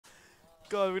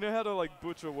God, we know how to like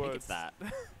butcher I think words. it's that.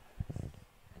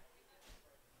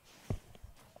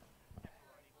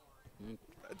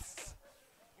 It's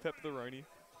pepperoni.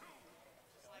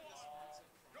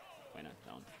 Wait, no,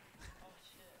 that one.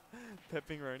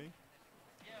 Pepperoni.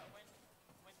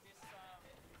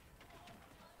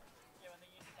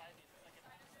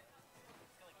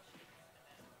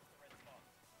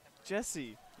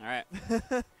 Jesse. All right.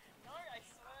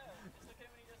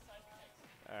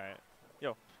 Alright.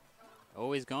 Yo.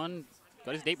 Oh, he's gone.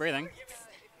 Got his deep breathing.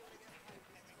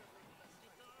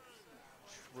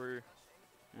 True.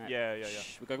 All right. Yeah.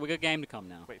 Shh, we got a game to come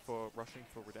now. Wait for rushing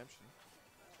for redemption.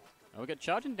 Oh, we got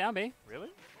charging down B. Really?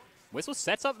 Whissle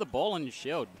sets up the ball on his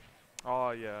shield.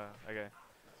 Oh, yeah. Okay.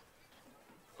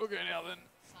 Okay, now then.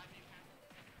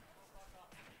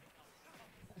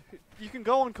 You can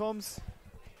go on comms.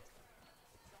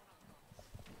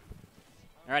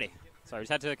 Alrighty. So we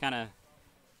just had to kind of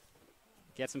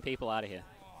get some people out of here.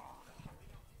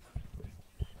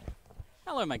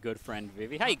 Hello, my good friend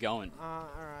Vivi. How you going?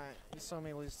 Alright. You saw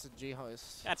me lose to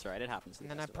G-Host. That's right. It happens. And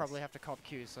then I probably have to cop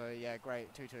Q, so yeah,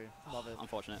 great. 2-2. Love it.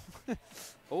 Unfortunate.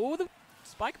 Oh, the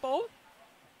spike ball.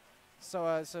 So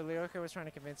Lyoko was trying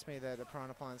to convince me that the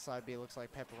Piranha Plant side B looks like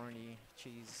pepperoni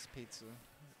cheese pizza.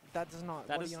 That does not.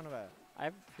 What are you on about?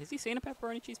 Has he seen a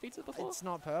pepperoni cheese pizza before? It's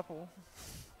not purple.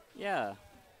 Yeah.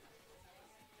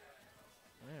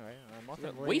 Anyway,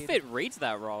 We Fit reads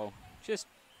that role. Just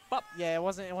pop. Yeah, it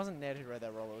wasn't Ned who read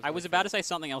that role. I was about to say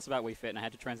something else about We Fit, and I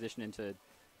had to transition into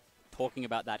talking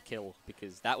about that kill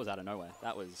because that was out of nowhere.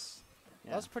 That was.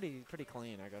 Yeah. That was pretty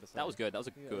clean, I gotta say. That was good. That was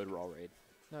a good roll read.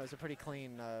 No, it was a pretty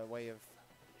clean way of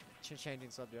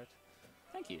changing subject.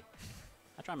 Thank you.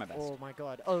 I try my best. Oh my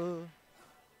god. Oh.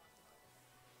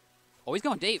 Oh, he's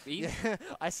going deep. Yeah,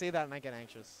 I see that and I get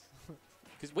anxious.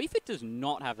 Because Wii Fit does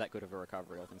not have that good of a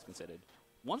recovery, all things considered.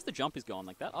 Once the jump is gone,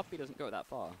 like that up B doesn't go that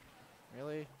far.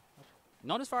 Really?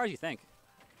 Not as far as you think.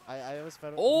 I always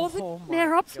felt Oh, the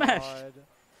nair up smash!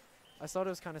 I thought it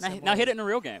was kind of Now hit it in a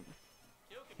real game.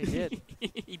 He did.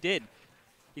 He did.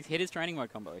 He's hit his training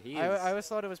mode combo. I always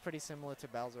thought it was pretty similar to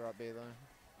Bowser up B though.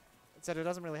 Except it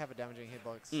doesn't really have a damaging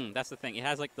hitbox. That's the thing. It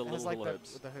has like the little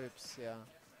hoops. The hoops, yeah.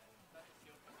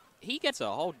 He gets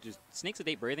a whole, just sneaks a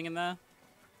deep breathing in there.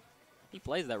 He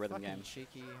plays that rhythm game.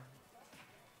 Cheeky.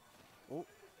 Oh,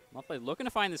 MothPlague looking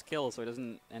to find this kill so he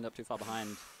doesn't end up too far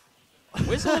behind.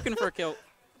 Whissle looking for a kill.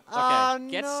 Okay,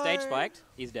 gets stage spiked.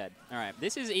 He's dead. All right,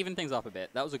 this is even things up a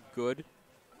bit. That was a good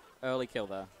early kill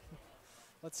there.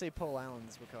 Let's see Paul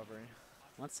Allen's recovery.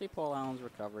 Let's see Paul Allen's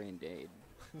recovery indeed.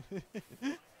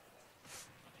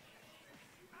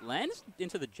 Lands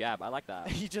into the jab. I like that.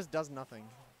 He just does nothing.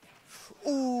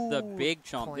 Ooh, the big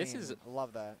chomp. Clean. This is.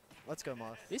 Love that. Let's go,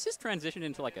 Moth. This has transitioned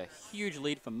into like a huge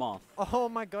lead for Moth. Oh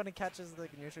my god, he catches the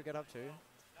neutral get up too.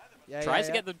 Yeah, Tries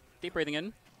to get the deep breathing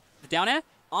in. The down air.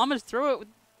 Armors through it. With,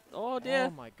 oh dear.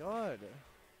 Oh my god.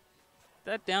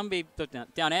 That down B,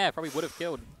 down air probably would have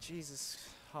killed. Jesus,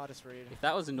 hardest read. If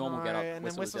that was a normal get up, and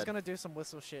then Whistle's gonna do some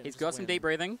Whissle shit. He's got some deep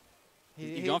breathing.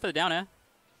 He's going for the down air.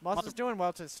 Moth is doing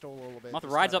well to stall a little bit. Moth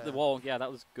rides up the wall. Yeah,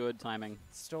 that was good timing.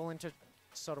 Stalling to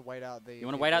sort of wait out the. You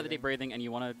want to wait out the deep breathing, and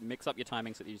you want to mix up your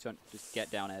timing so that you don't just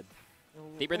get down ed.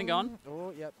 Deep breathing gone.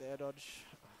 Oh, yep, the air dodge.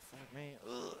 Oh, fuck me.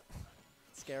 Ugh.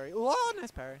 Scary. Oh,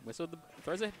 nice parry. Whistle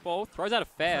throws a ball, throws out a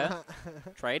fair.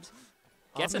 Trades.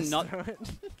 Gets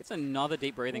another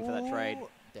deep breathing for that trade.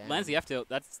 Damn. Lands the F tilt.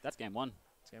 That's game one.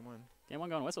 It's game one. Game one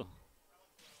going Whissle.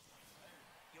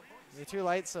 You're too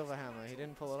late, Silverhammer. He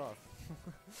didn't pull it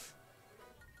off.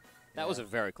 That was a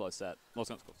very close set. Well, it's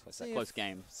not close set. Close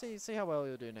game. See how well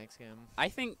you'll do next game. I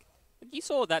think you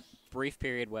saw that brief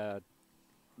period where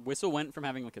Whissle went from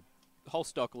having like a whole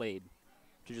stock lead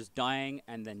to just dying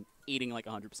and then eating like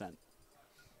 100%.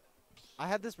 I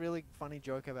had this really funny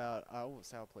joke about... oh,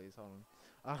 Sal, please, hold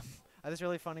on. I had this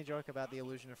really funny joke about the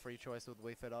illusion of free choice with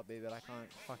Wii Fit Up B, but I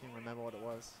can't fucking remember what it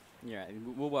was. Yeah,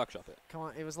 we'll workshop it. Come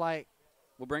on, it was like...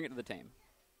 We'll bring it to the team.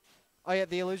 Oh yeah,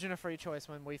 the illusion of free choice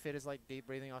when Wii Fit is like deep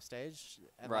breathing off stage.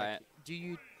 And right. Like, do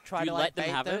you try to like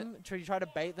bait them? Do you try to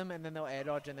bait them and then they'll air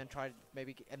dodge and then try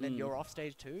maybe then you're off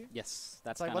stage too? Yes,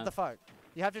 that's it's like what the fuck.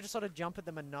 You have to just sort of jump at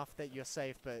them enough that you're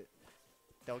safe, but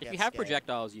they'll get. If you have scared.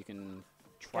 projectiles, you can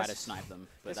try to snipe them.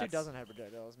 But guess who doesn't have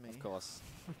projectiles? Me. Of course.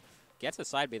 Gets a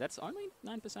side B. That's only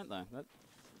 9% though. That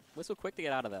Whissle quick to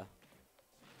get out of there.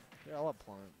 Yeah, I'll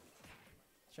plant.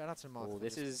 Shout out to Moth. Oh,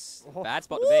 this is a bad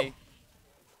spot to be.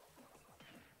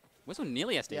 Whissle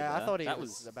nearly SD. Yeah, there. I thought he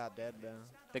was about dead there.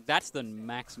 Like, that's the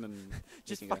maximum.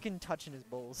 Just fucking touching his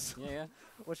balls. Yeah.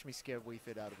 Watch me scare Wii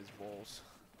Fit out of his balls.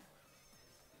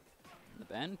 The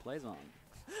band plays on.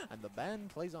 And the band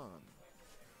plays on.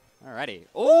 Alrighty.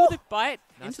 Oh, the bite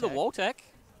Nice into the tech. wall tech.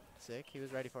 Sick. He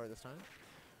was ready for it this time.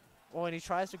 Oh, and he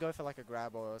tries to go for like a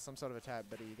grab or some sort of attack,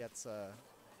 but he gets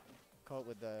caught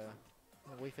with the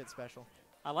Wii Fit special.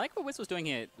 I like what Whistle's doing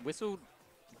here. Whissle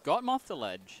got Moth to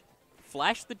ledge,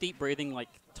 flashed the deep breathing like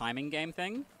timing game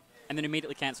thing, and then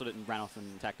immediately cancelled it and ran off and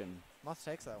attacked him. Moth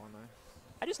takes that one though.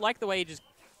 I just like the way he just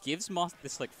gives Moth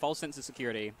this like false sense of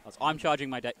security. I'm charging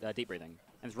my deep breathing,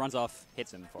 and just runs off,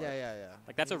 hits him for it. Yeah.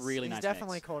 Like that's a really nice He's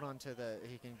definitely mix. caught on to the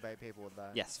he can bait people with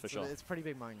that. Yes, for So sure. It's a pretty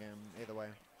big mind game either way.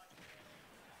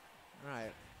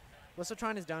 Alright. Whissle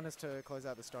trying his darndest to close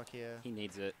out the stock here. He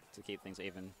needs it to keep things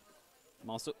even.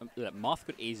 Moth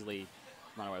could easily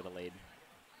run away with the lead.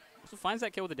 Whissle finds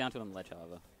that kill with the down tilt on the ledge,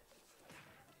 however.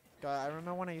 God, I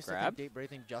remember when I used to Grab. think deep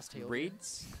breathing just healed.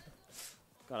 Reads.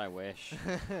 God, I wish.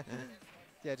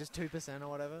 Yeah, just 2% or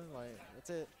whatever. Like, that's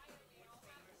it.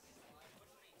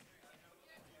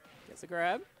 Gets the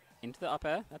grab into the up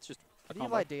air. That's just a Can you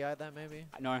combo. like DI that maybe?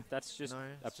 No, that's just No,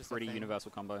 a it's just a pretty thing.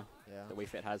 universal combo Yeah. that Wii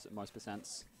Fit has at most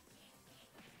percents.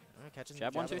 Catching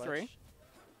Jab, 1, 2, at 3. ledge.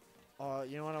 Oh,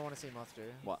 you know what I want to see Moth do?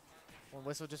 What? When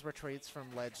Whissle just retreats from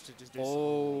ledge to just do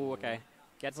Oh, okay.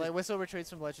 Gets It's like it. Whissle retreats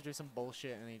from ledge to do some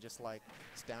bullshit and he just like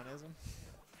down airs him.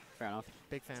 Fair enough.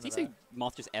 Big fan Did of you that. see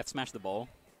Moth just F smash the ball?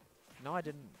 No, I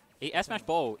didn't. He F smashed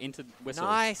ball into Whissle.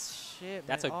 Nice shit,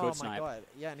 That's man. a good Oh my snipe. god.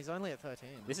 Yeah, and he's only at 13.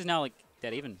 This is now like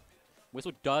dead even.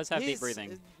 Whissle does have deep He's-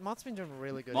 breathing. Moth's been doing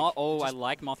really good. I Just-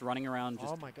 like Moth running around,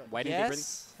 just oh my god. waiting deep breathing.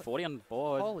 Yes. 40 on the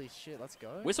board. Holy shit, let's go.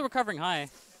 Whissle recovering high.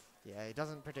 Yeah, he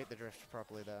doesn't predict the drift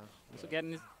properly there. Whissle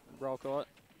getting his roll caught.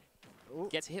 Ooh.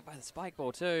 Gets hit by the spike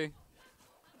ball too.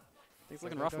 Things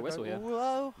looking Go, rough go, for go, Whissle here.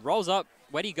 Whoa. Rolls up.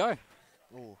 Where do you go?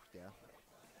 Ooh, yeah.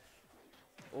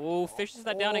 Oh, fishes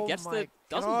that down and gets my the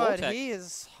doesn't god, wall tech. he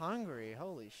is hungry.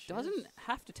 Holy shit. Doesn't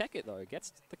have to tech it though.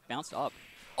 Gets the bounced up.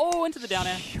 Oh, into the down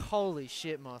air. Holy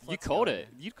shit, Moth. You let's called go. it.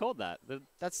 You called that. The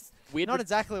That's weird. not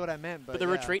exactly what I meant, but but the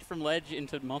yeah. retreat from ledge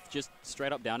into Moth just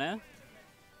straight up down air.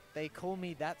 They call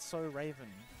me That's So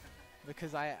Raven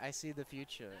because I see the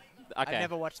future. Okay. I've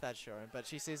never watched that show, but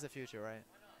she sees the future, right?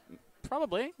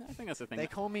 Probably. I think that's the thing. They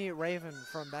call me Raven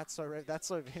from That's So That's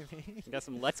So Vivi. You got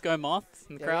some Let's Go Moth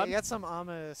in the Yeah, crowd. you get some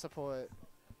armor support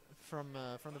from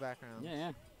the background.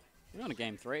 Yeah. We're on a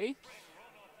game 3.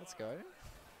 Let's go.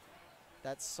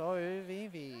 That's So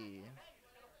Vivi.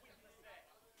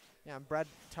 Yeah, I'm Brad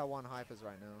Taiwan Hypers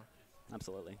right now.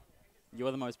 Absolutely.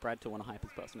 You're the most Brad to one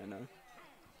hypers person I know.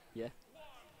 Yeah.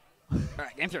 All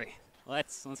right, game 3.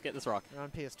 Let's get this rock. We're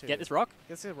on PS2. Get this rock.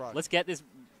 Let's get rock. Let's get this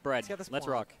bread. Let's get this Let's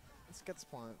plant. rock. Let's get this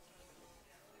plant.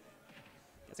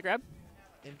 Gets a grab.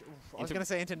 I was Into- gonna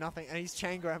say into nothing, and he's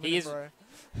chain grabbing He it, is- bro.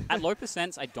 At low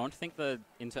percents, I don't think the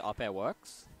into up air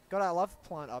works. God, I love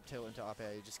plant up tilt into up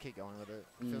air. You just keep going with it.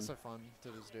 It feels Mm. so fun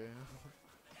to just do.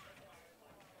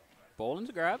 Ball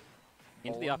into grab.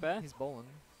 Into the up Bowling. air. He's bowling.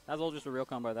 That was all just a real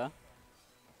combo there.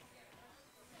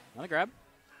 Another grab.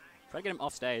 Try to get him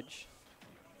off stage.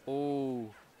 Oh.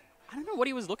 I don't know what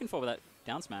he was looking for with that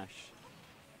down smash.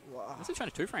 Wow. I was trying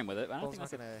to two-frame with it, but I don't Ball's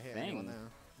think not that's gonna a hit anyone thing.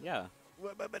 there.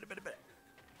 Yeah.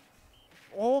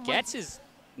 Oh my! Gets his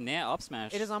nair up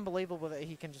smash. It is unbelievable that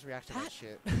he can just react to that That-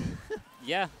 shit.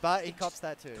 Yeah. But he cops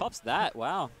that too. Cops that.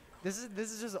 Wow. This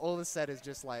is just all this set is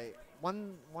just like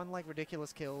one like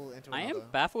ridiculous kill into I another. am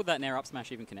baffled that nair up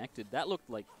smash even connected. That looked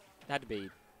like it had to be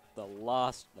the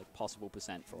last like possible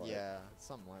percent for it. Yeah,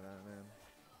 something like that, man.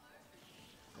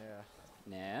 Yeah.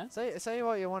 Nair. Say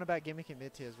what you want about gimmicky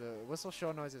mid tiers, but Whissle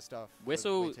sure knows his stuff. with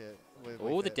Whissle- Wii tier- with Oh,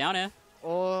 Wii the Fit. down air.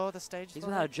 Oh, the stage. He's throw.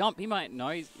 without a jump. He might know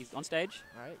he's on stage.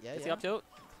 All right, yeah, Gets yeah. the up tilt.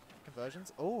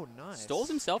 Conversions. Oh, nice. Stalls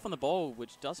himself on the ball,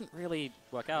 which doesn't really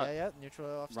work out. Yeah, yeah.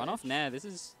 Neutral off. Run off stage. nair. This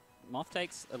is Moth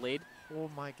takes a lead. Oh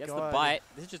my Gets god. the bite.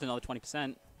 This is just another 20%.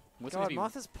 Whistle's God, gonna be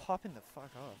Martha's popping the fuck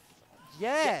off.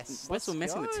 Yes. Whissle let's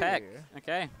missing the go. tech.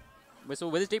 Okay. Whissle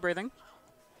with his deep breathing.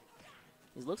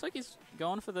 He looks like he's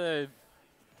going for the.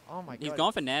 Oh my god. He's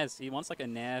going for nairs. He wants like a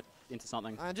nair into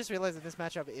something. I just realized that this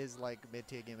matchup is like mid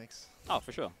tier gimmicks. Oh,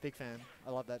 for sure. Big fan. I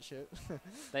love that shit.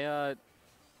 They are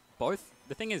both.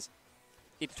 The thing is,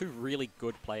 it's two really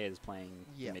good players playing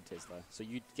Yeah. mid tiers though. So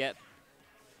you get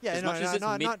Yeah, As no, much as it's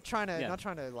mid- not trying to yeah. not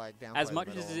trying to like downplay as much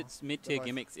them at as all. it's mid tier both-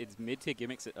 gimmicks. It's mid tier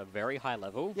gimmicks at a very high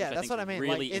level. Yeah, which that's I what I think mean.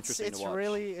 is really Like, it's interesting to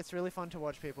watch. it's really fun to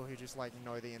watch people who just like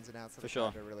know the ins and outs of For the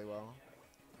sure. character really well.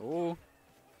 Oh,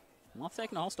 Moth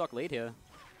taking a whole stock lead here.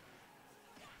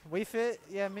 Wii Fit,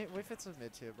 yeah, Wii Fit's a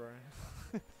mid tier, bro.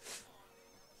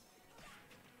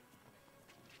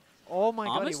 Oh my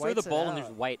god, he Almost threw the waits it ball and out.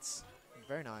 just waits.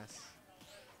 Very nice.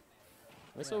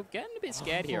 Whissle getting a bit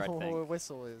scared here, I Oh, think.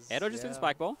 Whissle is. Edo just yeah. doing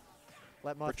spike ball.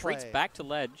 Let Moth Retreats play. back to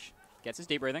ledge. Gets his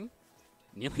deep breathing.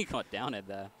 Nearly got down Ed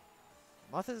there.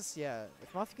 Moth is, yeah.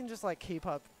 If Moth can just like keep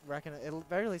up, it'll at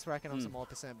very least reckon on some more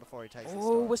 % before he takes the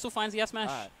Oh, stock. Whissle finds the F smash.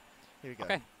 Alright, here we go.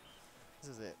 Okay. This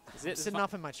is it. This is it. I'm sitting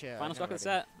up in my chair. Final stock of the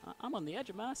set. I'm on the edge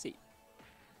of my seat.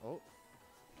 Oh.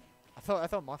 I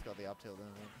thought Moth got the up tilt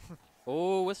then.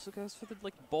 Oh, Whissle goes for the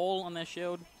like ball on their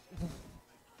shield.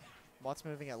 Moth's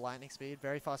moving at lightning speed.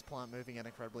 Very fast plant moving at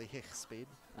incredibly speed.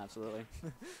 Absolutely.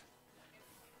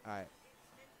 Alright.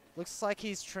 Looks like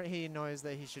he knows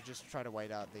that he should just try to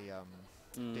wait out the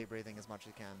deep breathing as much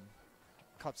as he can.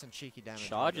 Cop some cheeky damage.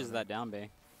 Charges that down B.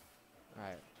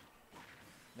 Alright.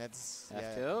 Ned's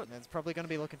F2. probably going to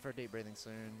be looking for a deep breathing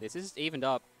soon. This is evened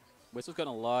up. Whistle's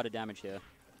gotten a lot of damage here.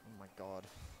 Oh my god.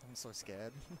 I'm so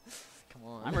scared. Come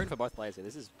on. I'm rooting for both players here.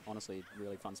 This is honestly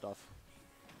really fun stuff.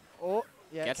 Oh,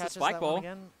 yeah, Gets the catches spike that ball. one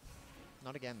again.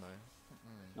 Not again,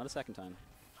 though. Not a second time.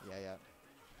 Yeah.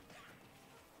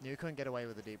 Knew couldn't get away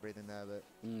with the deep breathing there, but...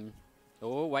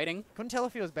 Oh, waiting. Couldn't tell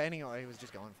if he was baiting or he was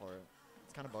just going for it.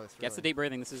 It's kind of both. Gets the really. deep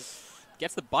breathing. This is...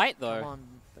 Gets the bite, though.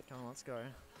 Come on, let's go.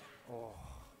 Oh.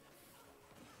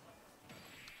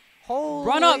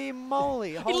 Holy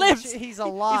moly. He lives. He's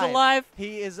alive. He's alive.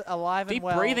 He is alive and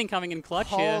well. Deep breathing coming in clutch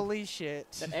here. Holy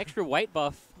shit. That extra weight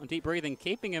buff on deep breathing,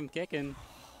 keeping him kicking.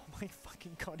 Oh my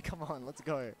fucking god, come on, let's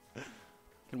go.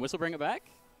 Can Whissle bring it back?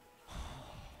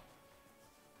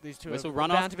 These two Whissle are run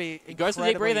bound off. to be He goes to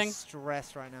deep breathing.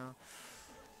 stressed right now.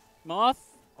 Moth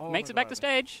Oh makes my it back god. to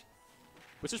stage.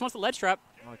 Whissle just wants the ledge trap.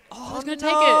 Oh, he's going to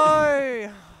take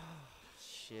it.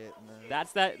 Shit, man.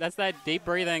 That's that deep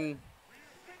breathing.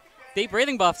 Deep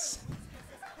breathing buffs.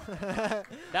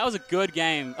 That was a good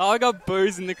game. Oh, I got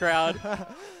boos in the crowd.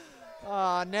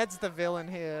 Oh, Ned's the villain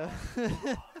here.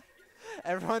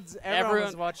 everyone's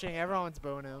watching. Everyone's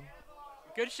booing him.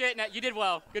 Good shit, Ned. You did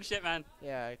well. Good shit, man.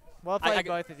 Yeah. Well played,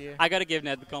 both of you. I got to give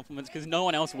Ned the compliments because no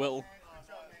one else will.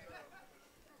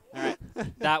 All right.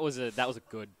 That was a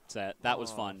good set. That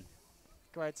was fun.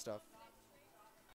 Great stuff.